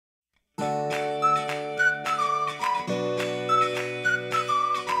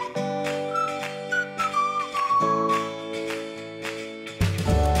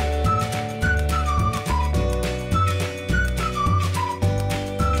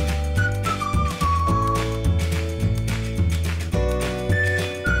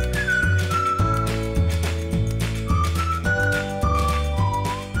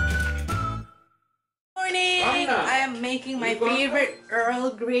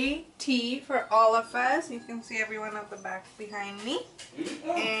Grey tea for all of us. You can see everyone at the back behind me.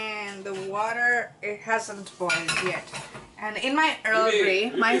 And the water, it hasn't boiled yet. And in my Earl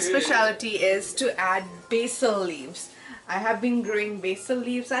Grey, my specialty is to add basil leaves. I have been growing basil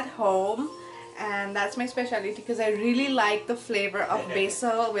leaves at home, and that's my specialty because I really like the flavor of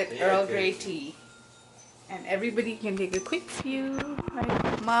basil with Earl Grey tea. And everybody can take a quick view.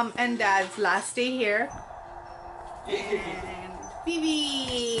 Right? Mom and Dad's last day here. And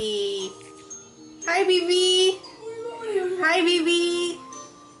Bibi! Hi Bibi! Hi Bibi!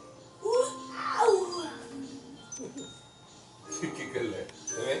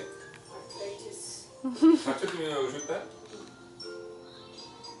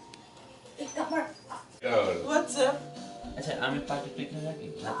 What's up? আচ্ছা আমি পাটি এখানে রাখি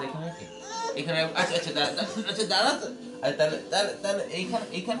হাতে এখানে রাখি এখানে আচ্ছা আচ্ছা আচ্ছা দাঁড়া তো আরে তাহলে তাহলে তাহলে এইখানে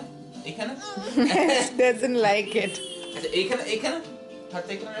এইখানে এইখানে Doesn't like it. আচ্ছা এইখানে এইখানে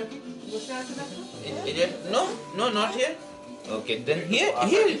হাতে এখানে রাখি no no not here okay then here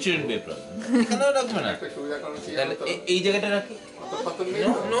it shouldn't be a problem এখানে রাখবো না তাহলে এই জায়গাটা রাখি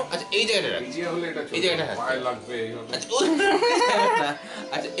no no আচ্ছা এই জায়গাটা রাখি এই জায়গাটা পায়ে লাগবে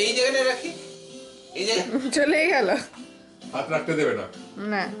আচ্ছা এই জায়গাটা রাখি এই জায়গা চলে গেল হাত রাখতে দেবে না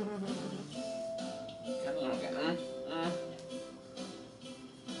না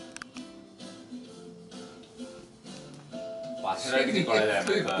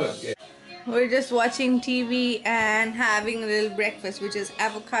We're just watching TV and having a little breakfast, which is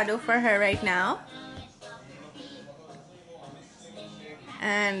avocado for her right now.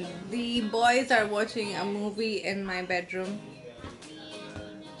 And the boys are watching a movie in my bedroom.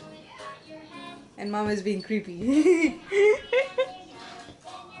 And Mom is being creepy.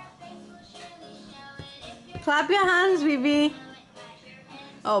 Clap your hands, Bibi.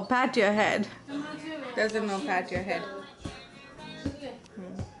 Oh, pat your head. Doesn't know pat your head.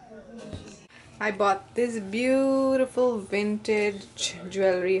 I bought this beautiful vintage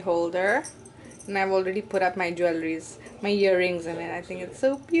jewelry holder, and I've already put up my jewelries, my earrings in it. I think it's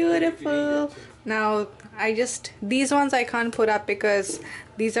so beautiful. Now these ones I can't put up because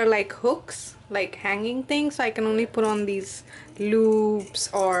these are like hooks, like hanging things, so I can only put on these loops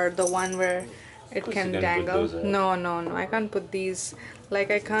or the one where it can dangle. No, I can't put these. Like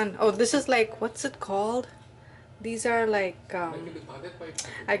I can't. Oh, this is like, what's it called? These are like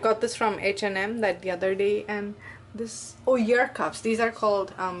I got this from H&M that the other day, and this, oh, ear cuffs. These are called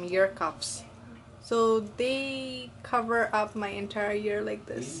ear cuffs. So they cover up my entire ear like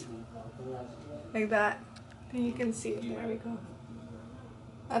this, like that. And you can see it. There we go.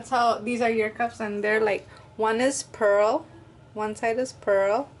 That's how these are ear cuffs, and they're like, one is pearl, one side is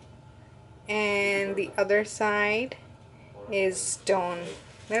pearl, and the other side is stone.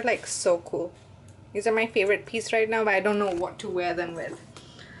 They're like so cool. These are my favorite piece right now, but I don't know what to wear them with.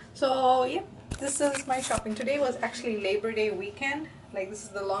 So yeah, this is my shopping. Today was actually Labor Day weekend. Like, this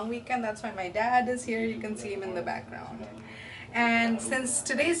is the long weekend. That's why my dad is here. You can see him in the background. And since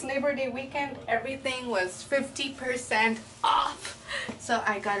today's Labor Day weekend, everything was 50% off. So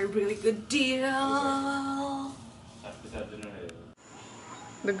I got a really good deal.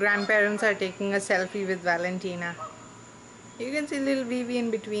 The grandparents are taking a selfie with Valentina. You can see little Vivi in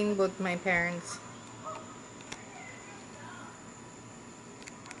between both my parents.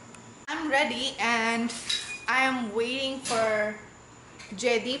 I'm ready and I am waiting for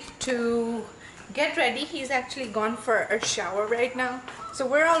Jaideep to get ready. He's actually gone for a shower right now. So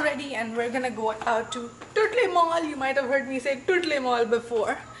we're all ready and we're gonna go out to Tuttle Mall. You might have heard me say Tuttle Mall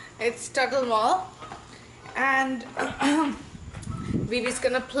before. It's Tuttle Mall. And Vivi's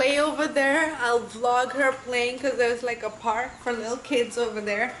gonna play over there. I'll vlog her playing because there's like a park for little kids over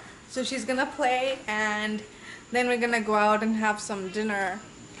there. So she's gonna play and then we're gonna go out and have some dinner.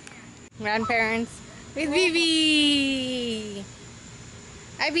 Grandparents with Vivi.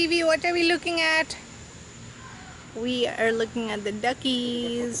 Hi Vivi, what are we looking at? We are looking at the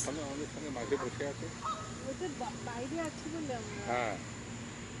duckies.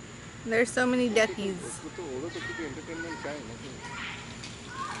 There's so many duckies.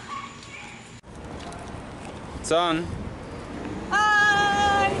 Son.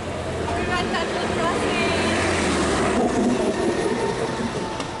 Hi! We're at Tuttle Crossing.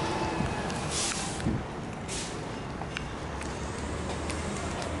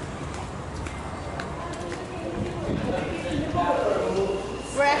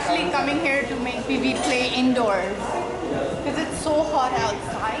 We're actually coming here to make Vivi play indoors because it's so hot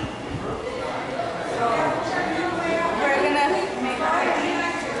outside. So we're gonna make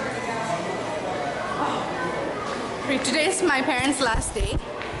Today is my parents' last day,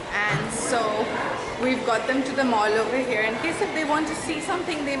 and so we've got them to the mall over here in case if they want to see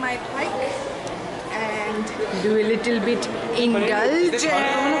something they might like and do a little bit indulgence.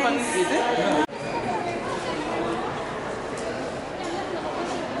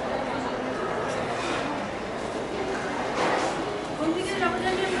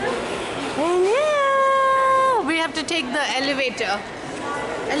 We have to take the elevator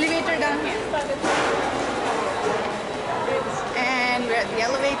down here. And we're at the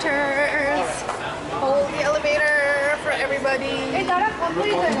elevators. Hold the elevator for everybody.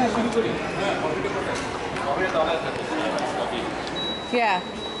 Yeah.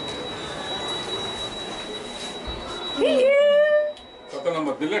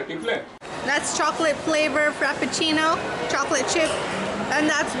 That's chocolate flavor frappuccino, chocolate chip, and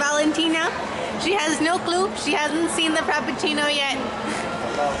that's Valentina. She has no clue. She hasn't seen the frappuccino yet.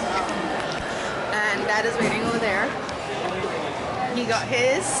 And Dad is waiting over there. He got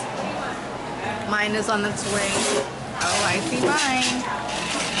his. Mine is on its way. Oh, I see mine.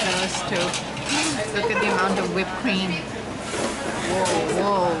 Those two. Look at the amount of whipped cream. Whoa,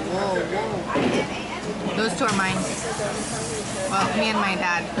 whoa, whoa, whoa. Those two are mine. Well, me and my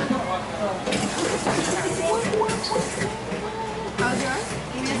dad. How's yours?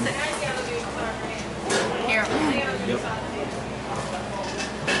 Here. Do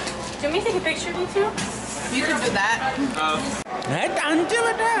you want me to take a picture of you two? You can do that. Hey,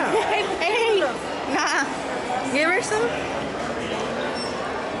 nah. Give her some.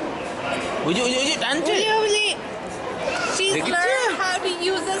 She's learned how to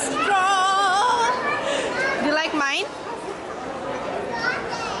use a straw. Do you like mine?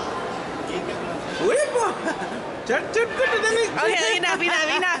 Okay,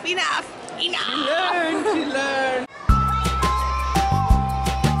 enough. She learned.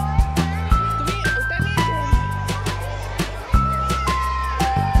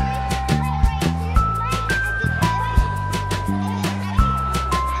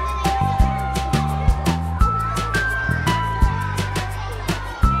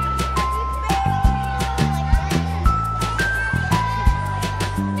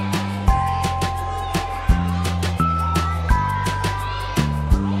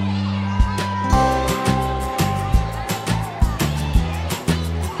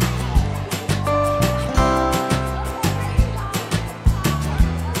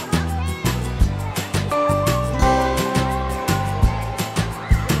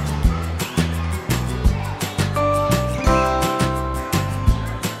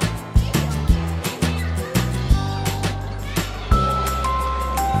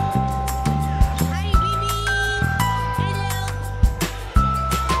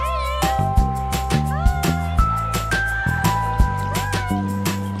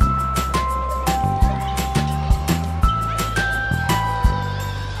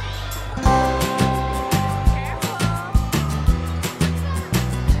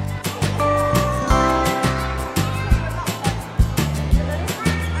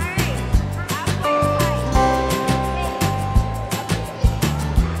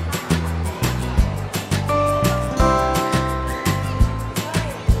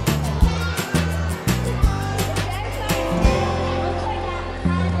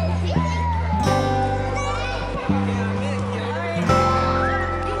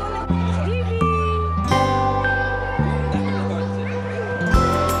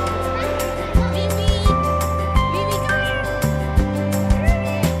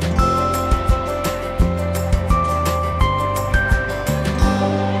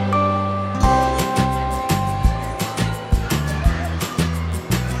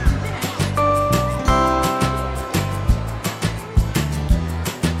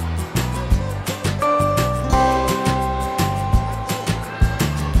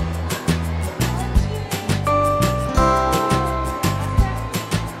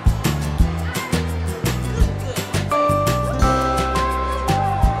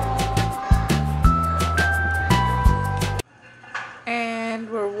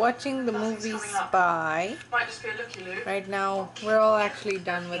 Watching the movie Spy. Right now, we're all actually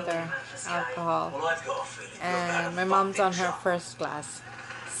done with our alcohol, and my mom's on her first glass.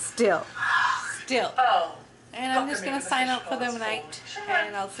 Still. And I'm just gonna sign up for the night,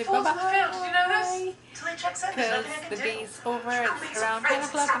 and I'll say bye-bye. Because the day's over, it's around 10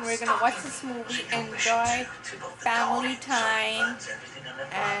 o'clock, and we're gonna watch this movie, enjoy family time,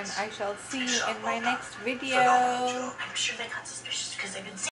 and I shall see you in my next video.